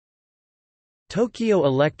Tokyo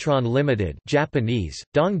Electron Limited Japanese,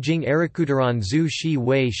 Dongjing Erikuteron Zu Shi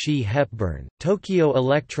Wei Shi Hepburn, Tokyo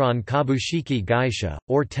Electron Kabushiki Gaisha,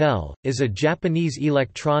 or TEL, is a Japanese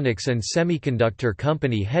electronics and semiconductor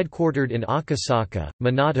company headquartered in Akasaka,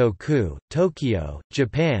 Minato-ku, Tokyo,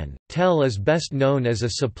 Japan. TEL is best known as a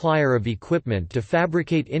supplier of equipment to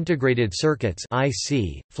fabricate integrated circuits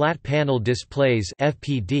 (IC), flat panel displays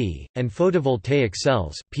 (FPD), and photovoltaic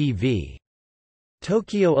cells (PV).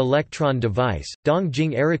 Tokyo Electron Device,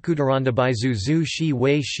 Dongjing Erikuterondabaizu Zu Shi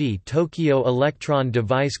Wei Shi Tokyo Electron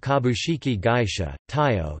Device Kabushiki Gaisha,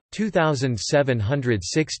 Taiyo,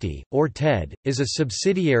 2760, or TED, is a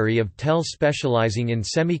subsidiary of TEL specializing in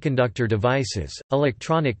semiconductor devices,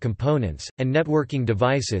 electronic components, and networking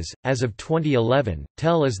devices. As of 2011,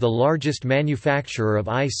 TEL is the largest manufacturer of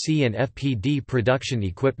IC and FPD production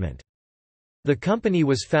equipment. The company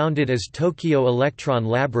was founded as Tokyo Electron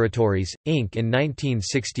Laboratories, Inc. in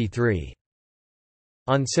 1963.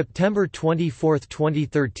 On September 24,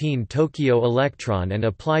 2013, Tokyo Electron and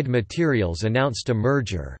Applied Materials announced a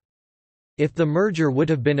merger. If the merger would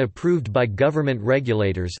have been approved by government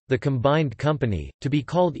regulators, the combined company, to be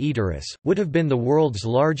called Iteris, would have been the world's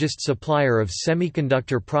largest supplier of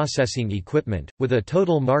semiconductor processing equipment, with a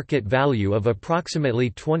total market value of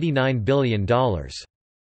approximately $29 billion.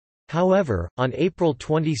 However, on April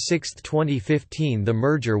 26, 2015 the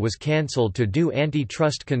merger was cancelled due to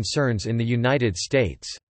antitrust concerns in the United States.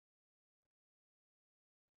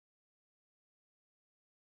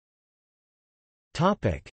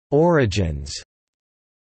 Origins.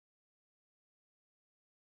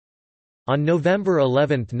 On November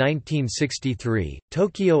 11, 1963,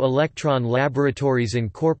 Tokyo Electron Laboratories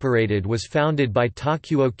Incorporated was founded by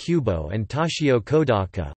Takuo Kubo and Toshio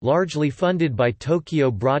Kodaka, largely funded by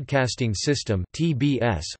Tokyo Broadcasting System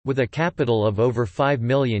 (TBS), with a capital of over 5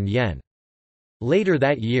 million yen. Later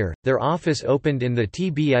that year, their office opened in the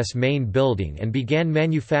TBS main building and began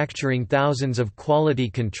manufacturing thousands of quality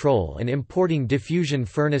control and importing diffusion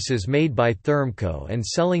furnaces made by Thermco and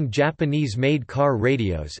selling Japanese-made car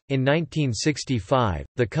radios. In 1965,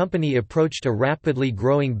 the company approached a rapidly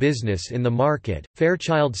growing business in the market,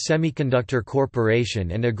 Fairchild Semiconductor Corporation,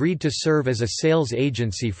 and agreed to serve as a sales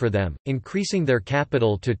agency for them, increasing their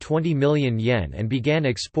capital to 20 million yen and began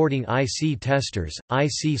exporting IC testers,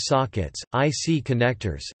 IC sockets, IC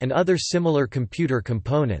connectors, and other similar computer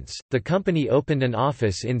components. The company opened an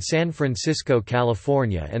office in San Francisco,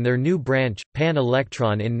 California, and their new branch, Pan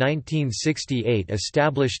Electron, in 1968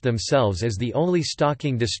 established themselves as the only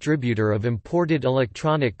stocking distributor of imported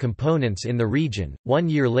electronic components in the region. 1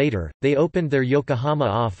 year later, they opened their Yokohama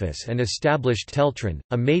office and established Teltron,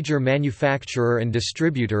 a major manufacturer and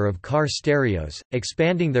distributor of car stereos,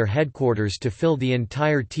 expanding their headquarters to fill the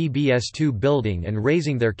entire TBS2 building and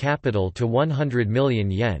raising their capital to 100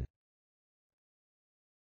 million yen.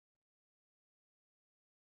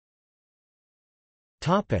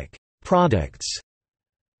 Topic: Products.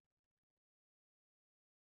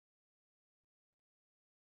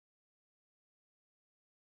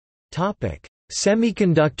 Topic: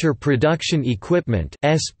 Semiconductor Production Equipment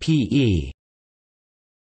 (SPE).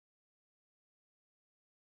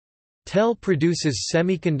 TEL produces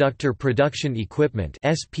semiconductor production equipment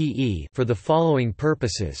 (SPE) for the following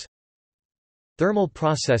purposes: thermal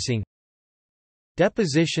processing,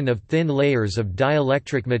 deposition of thin layers of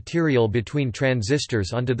dielectric material between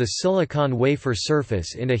transistors onto the silicon wafer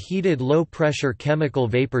surface in a heated low-pressure chemical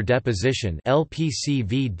vapor deposition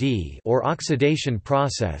 (LPCVD) or oxidation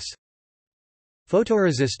process,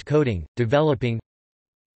 photoresist coating, developing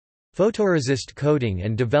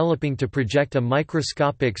and developing to project a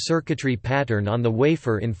microscopic circuitry pattern on the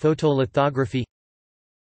wafer in photolithography,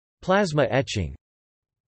 plasma etching,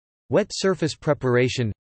 wet surface preparation,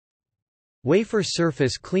 wafer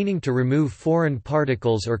surface cleaning to remove foreign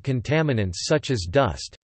particles or contaminants such as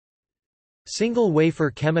dust, single wafer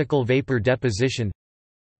chemical vapor deposition,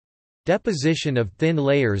 deposition of thin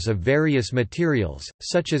layers of various materials,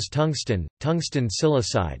 such as tungsten, tungsten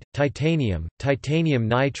silicide, titanium, titanium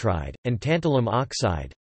nitride, and tantalum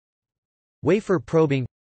oxide, wafer probing,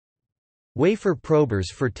 wafer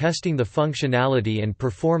probers for testing the functionality and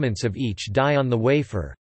performance of each die on the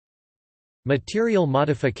wafer, material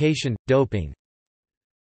modification, doping,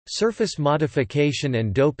 surface modification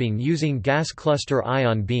and doping using gas cluster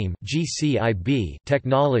ion beam (GCIB)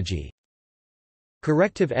 technology,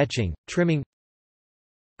 corrective etching, trimming,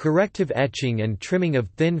 corrective etching and trimming of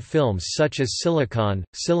thin films such as silicon,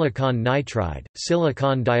 silicon nitride,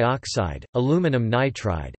 silicon dioxide, aluminum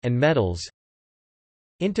nitride, and metals,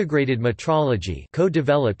 integrated metrology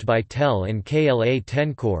co-developed by TEL and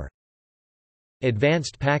KLA-Tencor,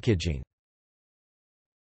 advanced packaging.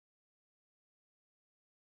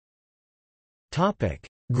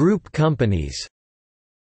 Group companies.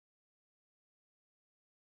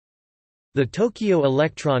 The Tokyo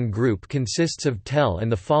Electron Group consists of TEL and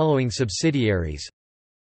the following subsidiaries: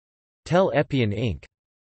 TEL Epion Inc.,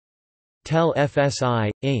 TEL FSI,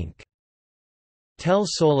 Inc., TEL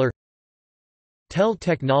Solar, TEL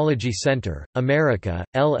Technology Center, America,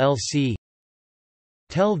 LLC,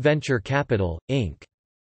 TEL Venture Capital, Inc.,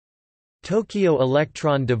 Tokyo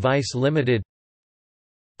Electron Device Limited,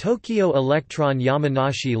 Tokyo Electron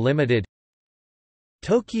Yamanashi Limited,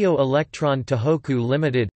 Tokyo Electron Tohoku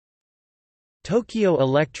Limited, Tokyo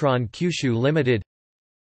Electron Kyushu Limited,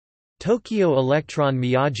 Tokyo Electron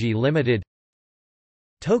Miyagi Limited,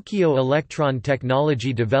 Tokyo Electron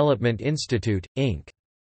Technology Development Institute, Inc.,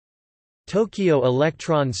 Tokyo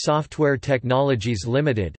Electron Software Technologies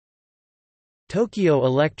Limited, Tokyo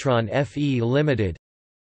Electron FE Limited,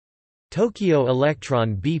 Tokyo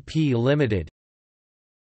Electron BP Limited,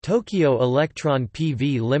 Tokyo Electron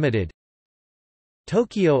PV Limited,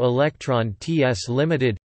 Tokyo Electron TS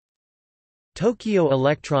Limited, Tokyo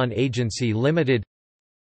Electron Agency Limited,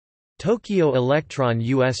 Tokyo Electron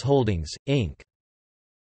US Holdings, Inc.,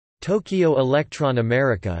 Tokyo Electron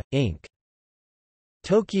America, Inc.,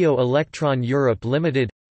 Tokyo Electron Europe Limited,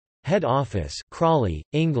 Head Office, Crawley,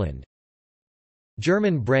 England,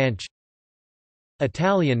 German branch,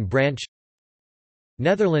 Italian branch,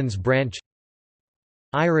 Netherlands branch,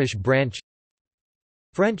 Irish branch,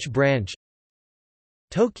 French branch,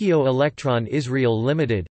 Tokyo Electron Israel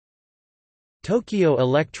Limited, Tokyo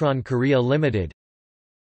Electron Korea Limited,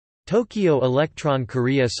 Tokyo Electron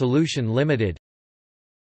Korea Solution Limited,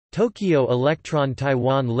 Tokyo Electron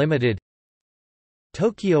Taiwan Limited,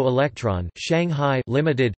 Tokyo Electron Shanghai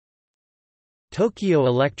Limited, Tokyo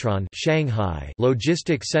Electron Shanghai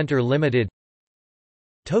Logistic Center Limited,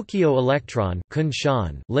 Tokyo Electron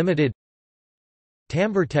Kunshan Limited,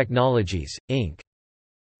 Tamber Technologies, Inc.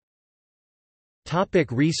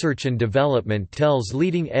 Research and development. TEL's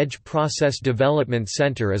leading-edge process development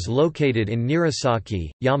center is located in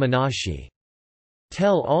Nirasaki, Yamanashi.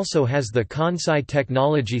 TEL also has the Kansai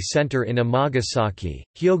Technology Center in Amagasaki,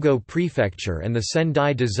 Hyogo Prefecture, and the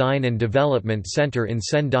Sendai Design and Development Center in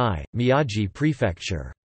Sendai, Miyagi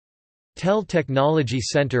Prefecture. TEL Technology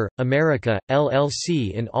Center, America,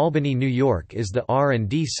 LLC in Albany, New York is the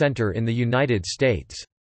R&D center in the United States.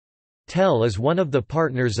 TEL is one of the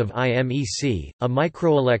partners of IMEC, a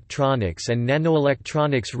microelectronics and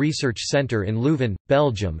nanoelectronics research center in Leuven,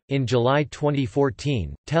 Belgium. In July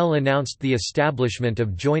 2014, TEL announced the establishment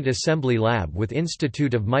of Joint Assembly Lab with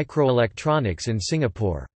Institute of Microelectronics in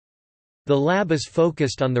Singapore. The lab is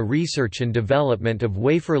focused on the research and development of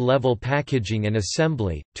wafer-level packaging and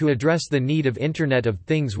assembly, to address the need of Internet of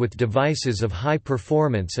Things with devices of high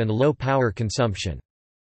performance and low power consumption.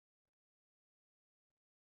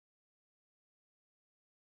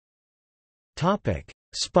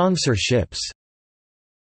 Sponsorships.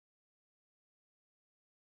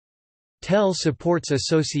 TEL supports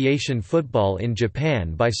association football in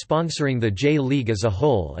Japan by sponsoring the J-League as a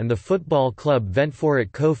whole and the football club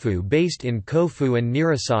Ventforet Kofu based in Kofu and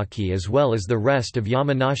Nirasaki, as well as the rest of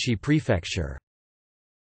Yamanashi Prefecture.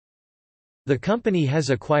 The company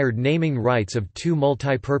has acquired naming rights of 2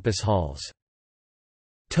 multi-purpose halls.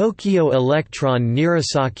 Tokyo Electron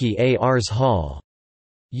Nirasaki ARS Hall,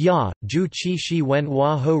 Ya, Ju Chi Shi Wen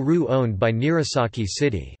Wa Ho Ru, owned by Nirasaki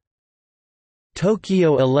City.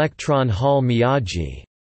 Tokyo Electron Hall Miyagi,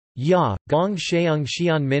 Ya, Gong Sheung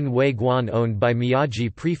Xian Min Wei Guan, owned by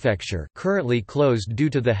Miyagi Prefecture, currently closed due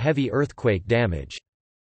to the heavy earthquake damage.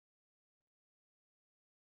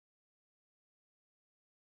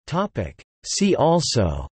 See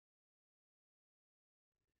also: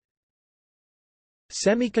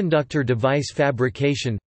 Semiconductor device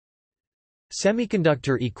fabrication,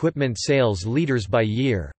 Semiconductor equipment sales leaders by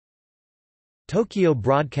year, Tokyo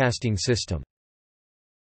Broadcasting System.